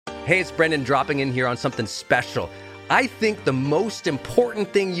Hey, it's Brendan dropping in here on something special. I think the most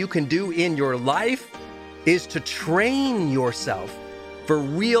important thing you can do in your life is to train yourself for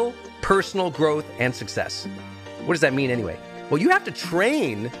real personal growth and success. What does that mean anyway? Well, you have to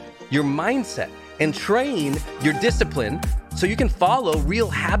train your mindset and train your discipline so you can follow real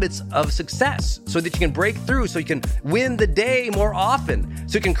habits of success, so that you can break through, so you can win the day more often,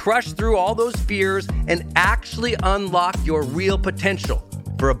 so you can crush through all those fears and actually unlock your real potential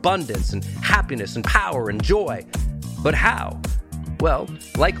for abundance and happiness and power and joy. But how? Well,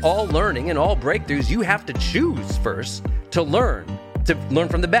 like all learning and all breakthroughs, you have to choose first to learn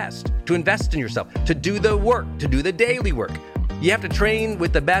from the best, to invest in yourself, to do the work, to do the daily work. You have to train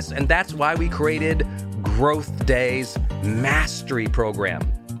with the best, and that's why we created Growth Day's Mastery Program.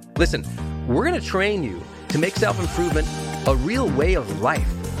 Listen, we're going to train you to make self-improvement a real way of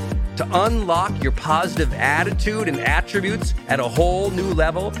life, to unlock your positive attitude and attributes at a whole new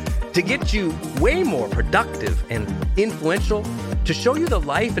level, to get you way more productive and influential, to show you the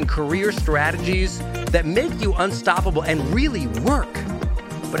life and career strategies that make you unstoppable and really work.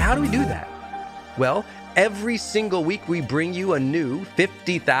 But how do we do that? Well, every single week we bring you a new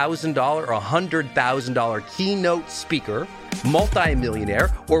 $50,000 or $100,000 keynote speaker,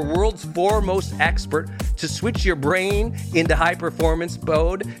 multimillionaire, or world's foremost expert to switch your brain into high performance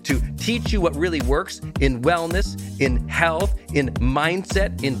mode, to teach you what really works in wellness, in health, in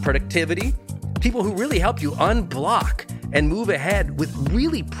mindset, in productivity. People who really help you unblock and move ahead with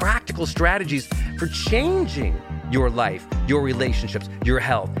really practical strategies for changing your life, your relationships, your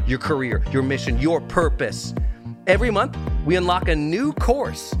health, your career, your mission, your purpose. Every month, we unlock a new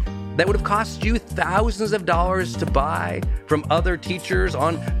course that would have cost you thousands of dollars to buy from other teachers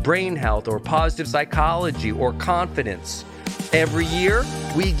on brain health or positive psychology or confidence. Every year,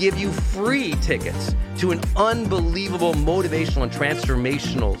 we give you free tickets to an unbelievable motivational and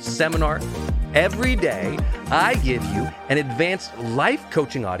transformational seminar. Every day, I give you an advanced life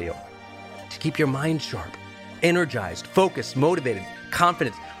coaching audio to keep your mind sharp, energized, focused, motivated,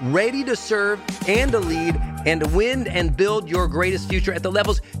 confident, ready to serve and to lead and to win and build your greatest future at the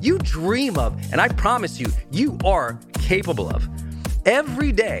levels you dream of. And I promise you, you are capable of.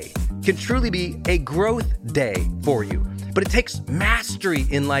 Every day can truly be a growth day for you. But it takes mastery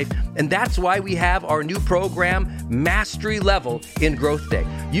in life, and that's why we have our new program, Mastery Level in Growth Day.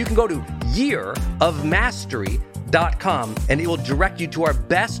 You can go to yearofmastery.com, and it will direct you to our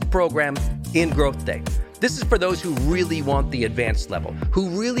best program in Growth Day. This is for those who really want the advanced level, who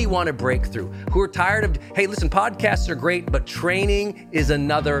really want to break through, who are tired of, hey, listen, podcasts are great, but training is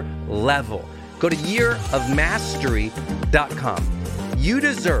another level. Go to yearofmastery.com. You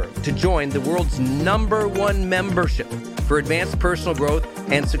deserve to join the world's #1 membership for advanced personal growth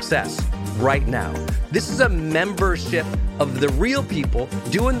and success right now. This is a membership of the real people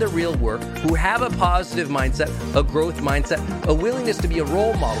doing the real work, who have a positive mindset, a growth mindset, a willingness to be a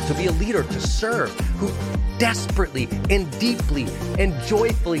role model, to be a leader, to serve, who desperately and deeply and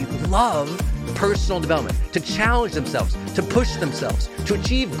joyfully love personal development, to challenge themselves, to push themselves, to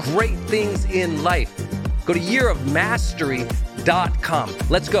achieve great things in life. Go to yearofmastery.com.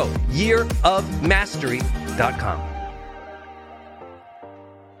 Let's go. yearofmastery.com.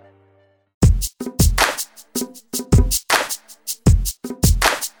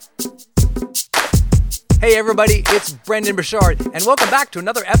 Hey everybody, it's Brendan Burchard, and welcome back to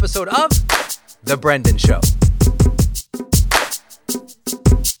another episode of The Brendan Show.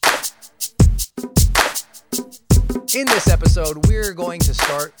 In this episode, we're going to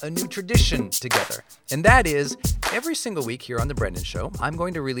start a new tradition together, and that is every single week here on The Brendan Show, I'm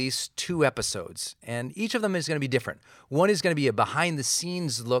going to release 2 episodes, and each of them is going to be different. One is going to be a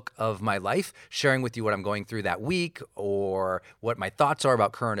behind-the-scenes look of my life, sharing with you what I'm going through that week or what my thoughts are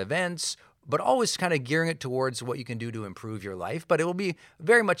about current events, but always kind of gearing it towards what you can do to improve your life. But it will be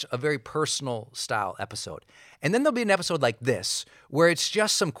very much a very personal style episode. And then there'll be an episode like this, where it's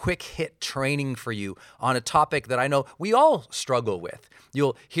just some quick hit training for you on a topic that I know we all struggle with.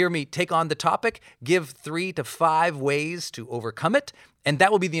 You'll hear me take on the topic, give 3 to 5 ways to overcome it, and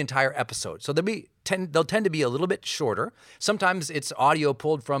that will be the entire episode. So they'll tend to be a little bit shorter. Sometimes it's audio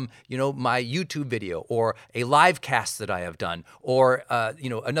pulled from, my YouTube video or a live cast that I have done or,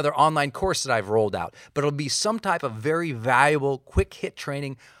 another online course that I've rolled out. But it'll be some type of very valuable, quick hit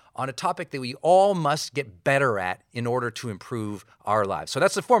training on a topic that we all must get better at in order to improve our lives. So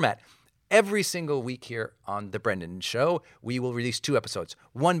that's the format. Every single week here on The Brendan Show, we will release 2 episodes.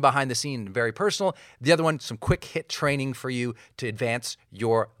 One behind the scene, very personal. The other one, some quick hit training for you to advance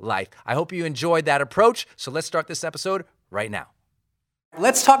your life. I hope you enjoyed that approach. So let's start this episode right now.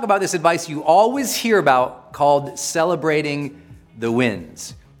 Let's talk about this advice you always hear about called celebrating the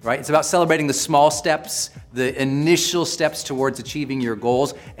wins. right? It's about celebrating the small steps, the initial steps towards achieving your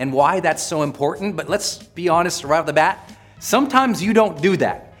goals, and why that's so important. But let's be honest right off the bat, sometimes you don't do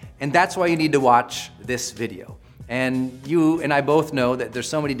that. And that's why you need to watch this video. And you and I both know that there's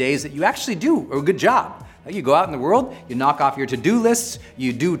so many days that you actually do a good job. Like you go out in the world, you knock off your to-do lists,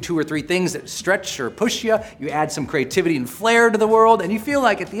 you do 2 or 3 things that stretch or push you, you add some creativity and flair to the world, and you feel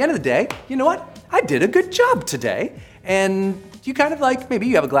like at the end of the day, you know what? I did a good job today. And you kind of like, maybe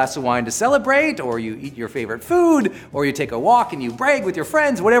you have a glass of wine to celebrate, or you eat your favorite food, or you take a walk and you brag with your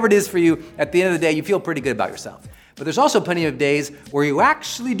friends, whatever it is for you, at the end of the day, you feel pretty good about yourself. But there's also plenty of days where you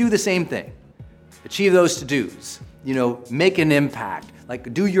actually do the same thing. Achieve those to-dos, make an impact,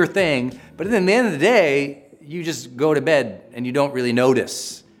 like do your thing, but then at the end of the day, you just go to bed and you don't really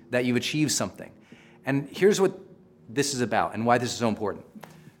notice that you've achieved something. And here's what this is about and why this is so important.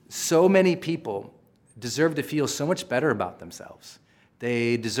 So many people deserve to feel so much better about themselves.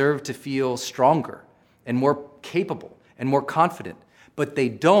 They deserve to feel stronger and more capable and more confident, but they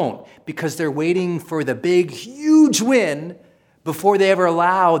don't because they're waiting for the big, huge win before they ever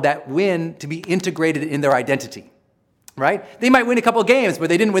allow that win to be integrated in their identity, right? They might win a couple of games, but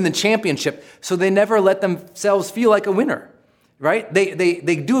they didn't win the championship, so they never let themselves feel like a winner, right?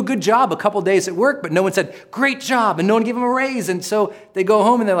 They do a good job a couple of days at work, but no one said, great job, and no one gave them a raise, and so they go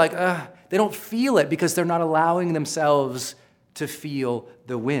home and they're like, they don't feel it because they're not allowing themselves to feel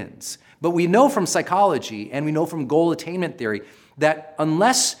the wins. But we know from psychology and we know from goal attainment theory that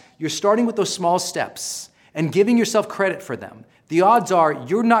unless you're starting with those small steps and giving yourself credit for them, the odds are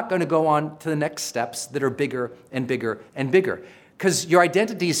you're not going to go on to the next steps that are bigger and bigger and bigger because your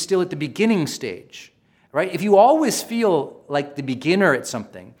identity is still at the beginning stage, right? If you always feel like the beginner at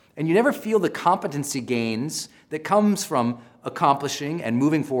something and you never feel the competency gains that comes from accomplishing and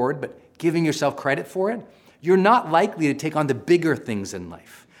moving forward, but giving yourself credit for it, you're not likely to take on the bigger things in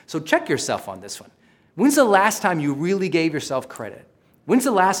life. So check yourself on this one. When's the last time you really gave yourself credit? When's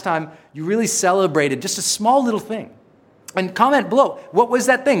the last time you really celebrated just a small little thing? And comment below, what was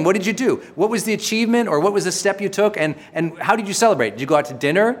that thing? What did you do? What was the achievement or what was the step you took? And how did you celebrate? Did you go out to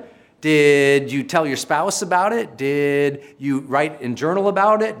dinner? Did you tell your spouse about it? Did you write and journal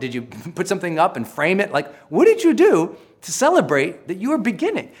about it? Did you put something up and frame it? Like, what did you do to celebrate that you are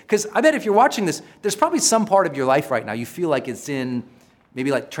beginning? Because I bet if you're watching this, there's probably some part of your life right now you feel like it's in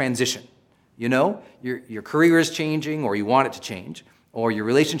maybe like transition. Your career is changing or you want it to change, or your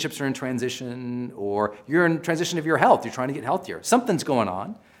relationships are in transition, or you're in transition of your health. You're trying to get healthier. Something's going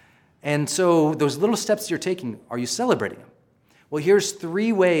on. And so those little steps you're taking, are you celebrating them? Well, here's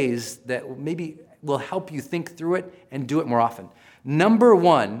 3 ways that maybe will help you think through it and do it more often. Number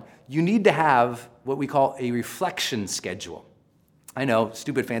 1, you need to have what we call a reflection schedule. I know,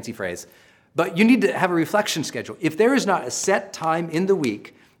 stupid fancy phrase, but you need to have a reflection schedule. If there is not a set time in the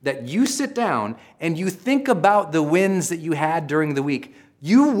week that you sit down and you think about the wins that you had during the week,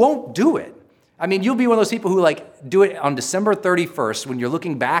 you won't do it. I mean, you'll be one of those people who do it on December 31st when you're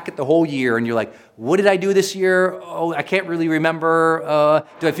looking back at the whole year and you're like, what did I do this year? Oh, I can't really remember.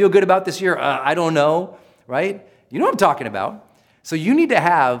 Do I feel good about this year? I don't know, right? You know what I'm talking about. So you need to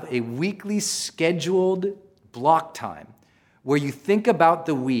have a weekly scheduled block time where you think about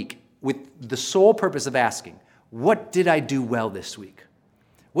the week with the sole purpose of asking, what did I do well this week?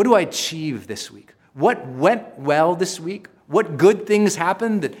 What do I achieve this week? What went well this week? What good things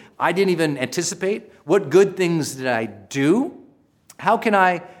happened that I didn't even anticipate? What good things did I do? How can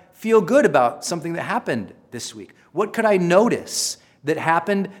I feel good about something that happened this week? What could I notice that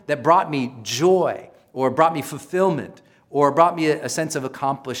happened that brought me joy or brought me fulfillment or brought me a sense of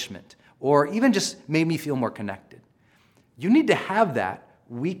accomplishment or even just made me feel more connected? You need to have that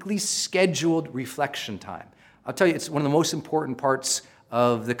weekly scheduled reflection time. I'll tell you, it's one of the most important parts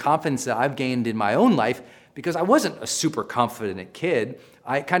of the confidence that I've gained in my own life because I wasn't a super confident kid.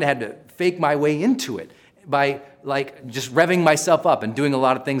 I kind of had to fake my way into it by just revving myself up and doing a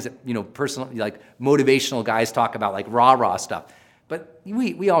lot of things that, personal, motivational guys talk about, like rah-rah stuff. But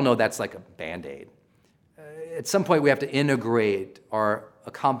we all know that's like a Band-Aid. At some point, we have to integrate our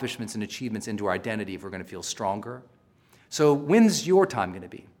accomplishments and achievements into our identity if we're going to feel stronger. So when's your time going to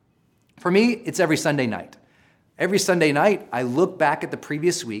be? For me, it's every Sunday night. Every Sunday night, I look back at the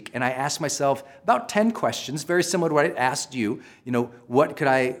previous week and I ask myself about 10 questions, very similar to what I asked you.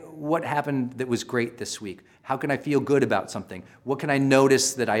 What happened that was great this week? How can I feel good about something? What can I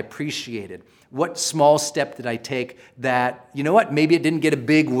notice that I appreciated? What small step did I take that, maybe it didn't get a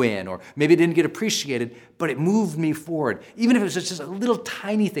big win or maybe it didn't get appreciated, but it moved me forward. Even if it was just a little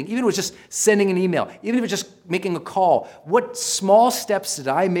tiny thing, even if it was just sending an email, even if it was just making a call, what small steps did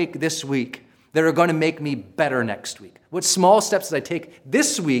I make this week that are going to make me better next week? What small steps did I take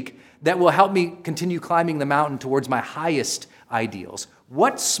this week that will help me continue climbing the mountain towards my highest ideals?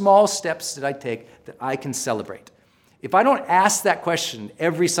 What small steps did I take that I can celebrate? If I don't ask that question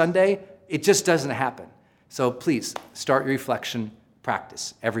every Sunday, it just doesn't happen. So please start your reflection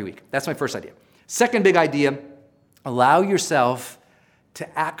practice every week. That's my first idea. Second big idea, allow yourself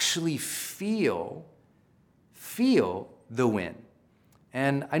to actually feel the win.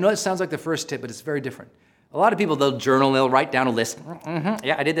 And I know it sounds like the first tip, but it's very different. A lot of people, they'll journal, they'll write down a list.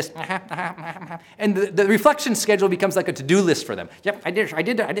 Yeah, I did this. And the reflection schedule becomes like a to-do list for them. Yep, I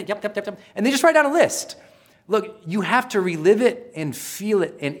did, yep. And they just write down a list. Look, you have to relive it and feel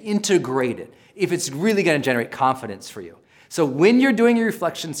it and integrate it if it's really going to generate confidence for you. So when you're doing your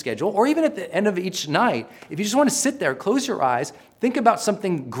reflection schedule, or even at the end of each night, if you just want to sit there, close your eyes, think about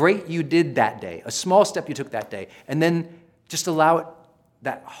something great you did that day, a small step you took that day, and then just allow it,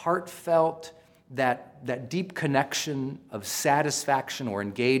 that heartfelt, that deep connection of satisfaction or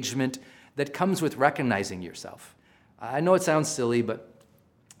engagement that comes with recognizing yourself. I know it sounds silly, but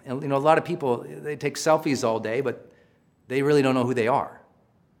a lot of people, they take selfies all day, but they really don't know who they are.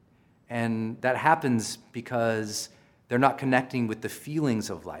 And that happens because they're not connecting with the feelings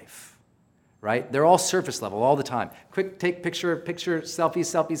of life, right? They're all surface level all the time. Quick, take picture,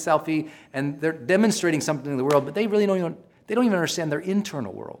 selfie, and they're demonstrating something in the world, but they really don't even understand their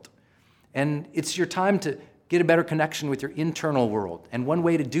internal world. And it's your time to get a better connection with your internal world. And one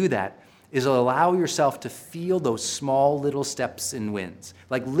way to do that is allow yourself to feel those small little steps and wins.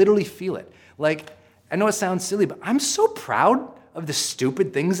 Like literally feel it. Like, I know it sounds silly, but I'm so proud of the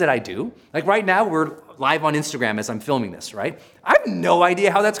stupid things that I do. Like right now, we're live on Instagram as I'm filming this, right? I have no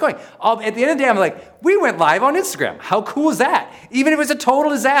idea how that's going. At the end of the day, I'm like, we went live on Instagram. How cool is that? Even if it was a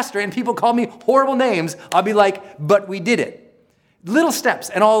total disaster and people call me horrible names, I'll be like, but we did it. Little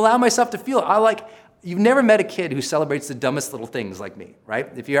steps, and I'll allow myself to feel it. You've never met a kid who celebrates the dumbest little things like me, right?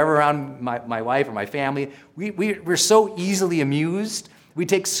 If you're ever around my wife or my family, we're so easily amused. We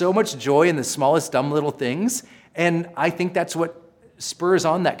take so much joy in the smallest dumb little things, and I think that's what spurs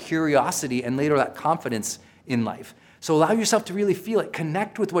on that curiosity and later that confidence in life. So allow yourself to really feel it.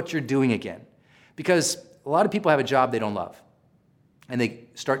 Connect with what you're doing again. Because a lot of people have a job they don't love, and they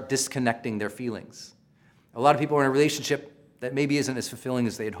start disconnecting their feelings. A lot of people are in a relationship that maybe isn't as fulfilling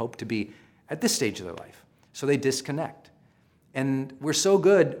as they had hoped to be at this stage of their life. So they disconnect. And we're so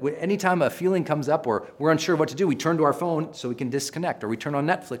good, anytime a feeling comes up or we're unsure what to do, we turn to our phone so we can disconnect, or we turn on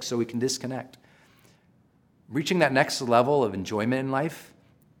Netflix so we can disconnect. Reaching that next level of enjoyment in life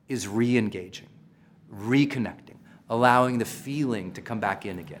is re-engaging, reconnecting, allowing the feeling to come back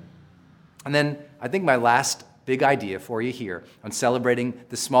in again. And then I think my last big idea for you here on celebrating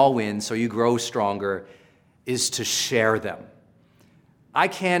the small wins so you grow stronger is to share them. I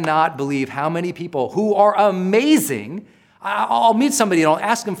cannot believe how many people who are amazing. I'll meet somebody and I'll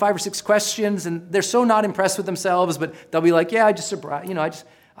ask them 5 or 6 questions, and they're so not impressed with themselves, but they'll be like, "Yeah, I just survived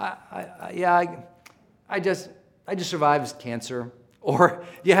cancer," or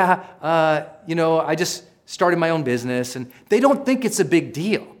I just started my own business," and they don't think it's a big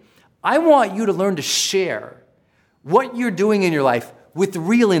deal. I want you to learn to share what you're doing in your life with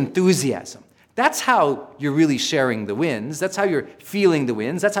real enthusiasm. That's how you're really sharing the wins. That's how you're feeling the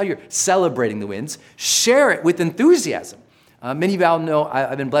wins. That's how you're celebrating the wins. Share it with enthusiasm. Many of y'all know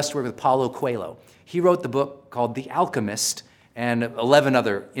I've been blessed to work with Paulo Coelho. He wrote the book called The Alchemist and 11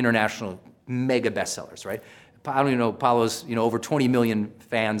 other international mega bestsellers, right? I don't even know, Paulo's over 20 million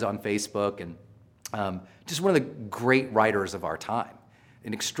fans on Facebook, and just one of the great writers of our time.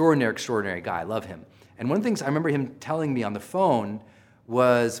 An extraordinary guy. I love him. And one of the things I remember him telling me on the phone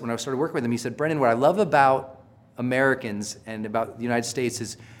was, when I started working with him, he said, "Brendan, what I love about Americans and about the United States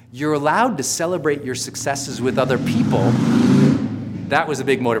is you're allowed to celebrate your successes with other people." That was a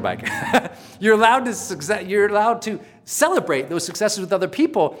big motorbike. You're allowed to celebrate those successes with other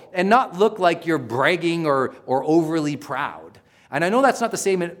people and not look like you're bragging or overly proud. And I know that's not the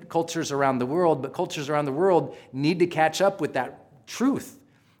same in cultures around the world, but cultures around the world need to catch up with that truth,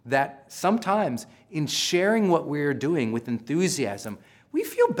 that sometimes in sharing what we're doing with enthusiasm, we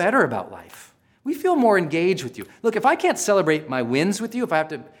feel better about life. We feel more engaged with you. Look, if I can't celebrate my wins with you, if I have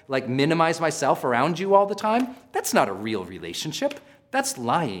to minimize myself around you all the time, that's not a real relationship. That's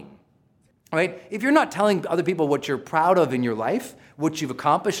lying, right? If you're not telling other people what you're proud of in your life, what you've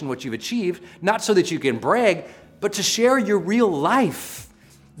accomplished and what you've achieved, not so that you can brag, but to share your real life,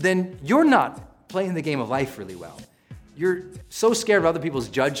 then you're not playing the game of life really well. You're so scared of other people's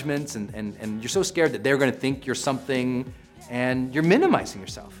judgments, and you're so scared that they're going to think you're something, and you're minimizing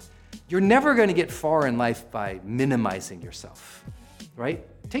yourself. You're never going to get far in life by minimizing yourself. right?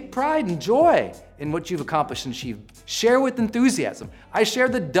 Take pride and joy in what you've accomplished and achieved. Share with enthusiasm. I share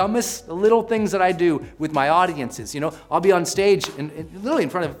the dumbest little things that I do with my audiences. I'll be on stage and literally in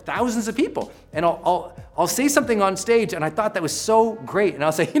front of thousands of people, and I'll say something on stage, and I thought that was so great, and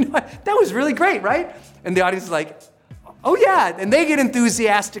I'll say, that was really great, right? And the audience is like, oh yeah, and they get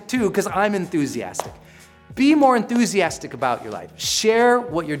enthusiastic too because I'm enthusiastic. Be more enthusiastic about your life. Share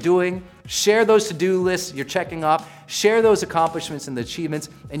what you're doing. Share those to-do lists you're checking off. Share those accomplishments and the achievements,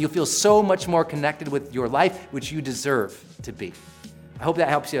 and you'll feel so much more connected with your life, which you deserve to be. I hope that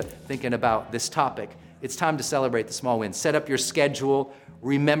helps you thinking about this topic. It's time to celebrate the small wins. Set up your schedule,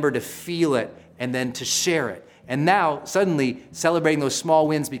 remember to feel it, and then to share it. And now, suddenly, celebrating those small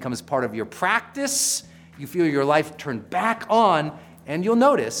wins becomes part of your practice. You feel your life turn back on, and you'll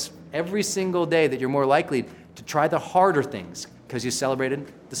notice every single day that you're more likely to try the harder things because you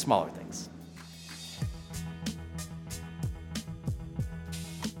celebrated the smaller things.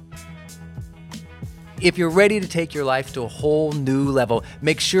 If you're ready to take your life to a whole new level,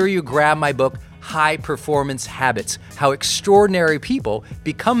 make sure you grab my book, High Performance Habits, How Extraordinary People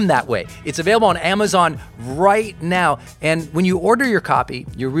Become That Way. It's available on Amazon right now. And when you order your copy,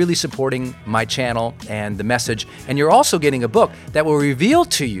 you're really supporting my channel and the message. And you're also getting a book that will reveal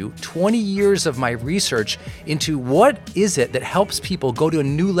to you 20 years of my research into what is it that helps people go to a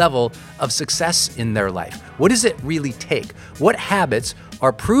new level of success in their life. What does it really take? What habits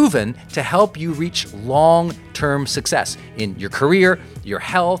are proven to help you reach long-term success in your career, your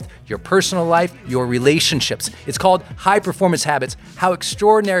health, your personal life, your relationships. It's called High Performance Habits, How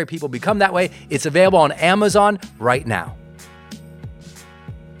Extraordinary People Become That Way. It's available on Amazon right now.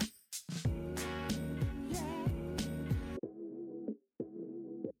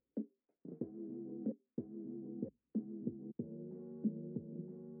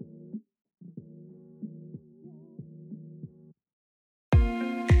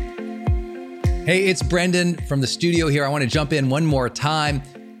 Hey, it's Brendan from the studio here. I want to jump in one more time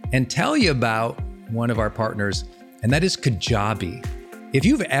and tell you about one of our partners, and that is Kajabi. If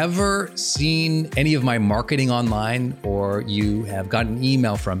you've ever seen any of my marketing online, or you have gotten an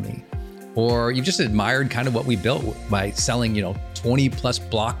email from me, or you've just admired kind of what we built by selling, 20 plus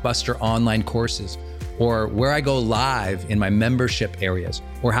blockbuster online courses, or where I go live in my membership areas,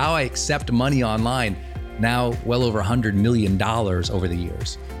 or how I accept money online, now well over $100 million over the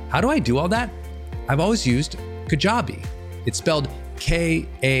years. How do I do all that? I've always used Kajabi. It's spelled Kajabi.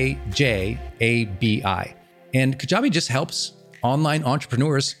 And Kajabi just helps online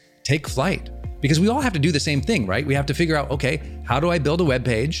entrepreneurs take flight, because we all have to do the same thing, right? We have to figure out, okay, how do I build a web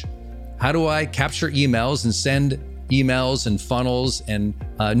page? How do I capture emails and send emails and funnels and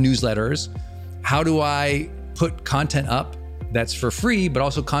newsletters? How do I put content up that's for free, but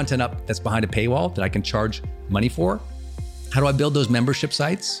also content up that's behind a paywall that I can charge money for? How do I build those membership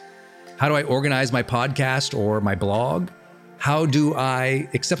sites? How do I organize my podcast or my blog? How do I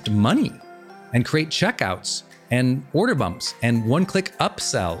accept money and create checkouts and order bumps and one-click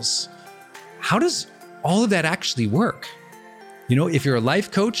upsells? How does all of that actually work? If you're a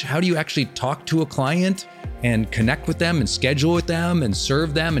life coach, how do you actually talk to a client and connect with them and schedule with them and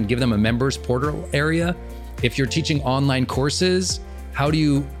serve them and give them a members portal area? If you're teaching online courses, how do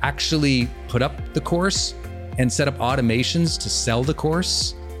you actually put up the course and set up automations to sell the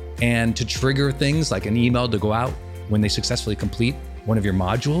course and to trigger things like an email to go out when they successfully complete one of your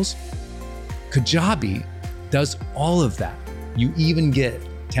modules? Kajabi does all of that. You even get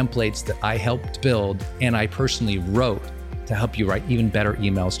templates that I helped build and I personally wrote to help you write even better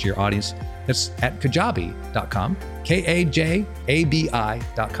emails to your audience. That's at kajabi.com, Kajabi.com.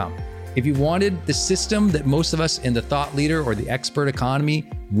 If you wanted the system that most of us in the thought leader or the expert economy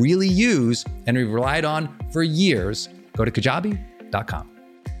really use and we've relied on for years, go to kajabi.com.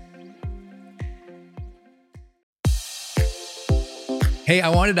 Hey, I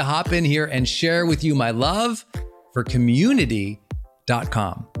wanted to hop in here and share with you my love for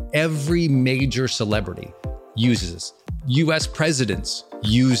Community.com. Every major celebrity uses this. US presidents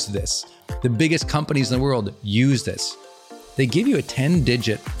use this. The biggest companies in the world use this. They give you a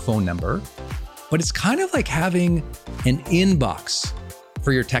 10-digit phone number, but it's kind of like having an inbox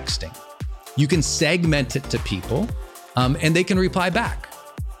for your texting. You can segment it to people, and they can reply back.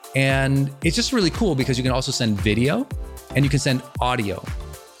 And it's just really cool because you can also send video and you can send audio.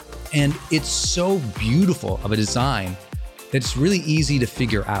 And it's so beautiful of a design that it's really easy to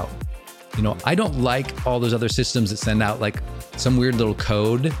figure out. I don't like all those other systems that send out like some weird little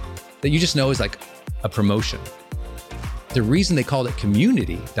code that you just know is like a promotion. The reason they called it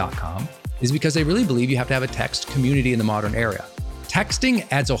Community.com is because they really believe you have to have a text community in the modern era. Texting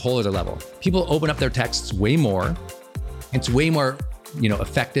adds a whole other level. People open up their texts way more. It's way more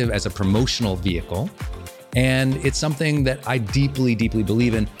effective as a promotional vehicle. And it's something that I deeply, deeply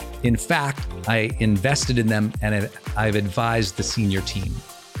believe in. In fact, I invested in them and I've advised the senior team.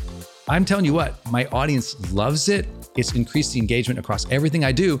 I'm telling you what, my audience loves it. It's increased the engagement across everything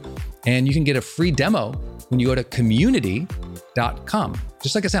I do. And you can get a free demo when you go to community.com.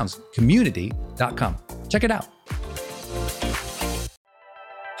 Just like it sounds, community.com. Check it out.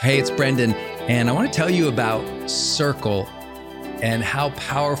 Hey, it's Brendan, and I want to tell you about Circle and how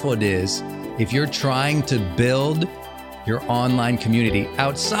powerful it is if you're trying to build your online community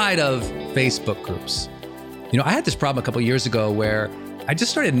outside of Facebook groups. I had this problem a couple of years ago where I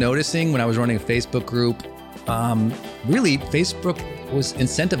just started noticing when I was running a Facebook group, really Facebook was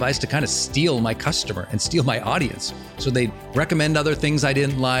incentivized to kind of steal my customer and steal my audience. So they'd recommend other things I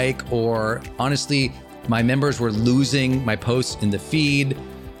didn't like, or honestly, my members were losing my posts in the feed.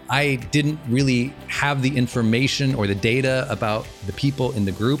 I didn't really have the information or the data about the people in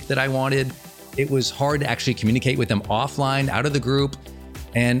the group that I wanted. It was hard to actually communicate with them offline, out of the group.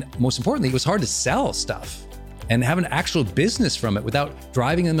 And most importantly, it was hard to sell stuff and have an actual business from it without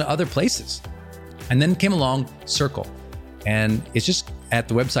driving them to other places. And then came along Circle. And it's just at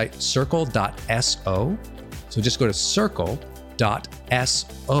the website circle.so. So just go to circle.so.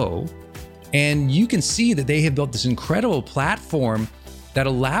 And you can see that they have built this incredible platform that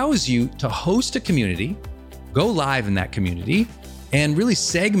allows you to host a community, go live in that community, and really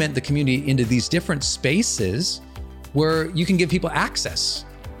segment the community into these different spaces where you can give people access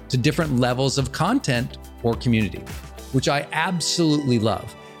to different levels of content or community, which I absolutely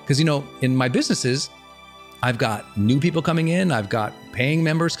love. Because, in my businesses, I've got new people coming in, I've got paying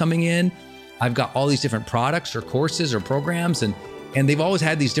members coming in, I've got all these different products or courses or programs, and they've always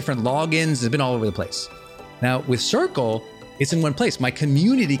had these different logins. They've been all over the place. Now with Circle, it's in one place. My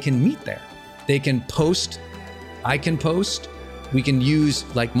community can meet there. They can post, I can post. We can use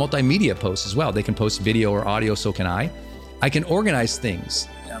like multimedia posts as well. They can post video or audio, so can I. I can organize things,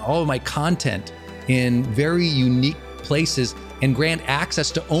 all of my content in very unique places and grant access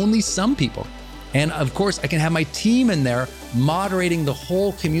to only some people. And of course, I can have my team in there moderating the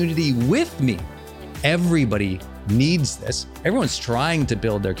whole community with me. Everybody needs this. Everyone's trying to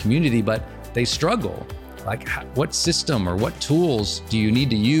build their community, but they struggle. Like, what system or what tools do you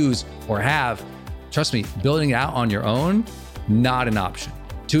need to use or have? Trust me, building it out on your own, not an option.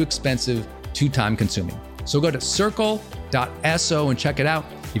 Too expensive, too time consuming. So go to circle.so and check it out.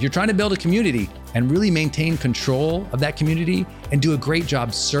 If you're trying to build a community and really maintain control of that community and do a great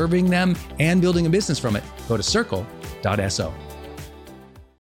job serving them and building a business from it, go to circle.so.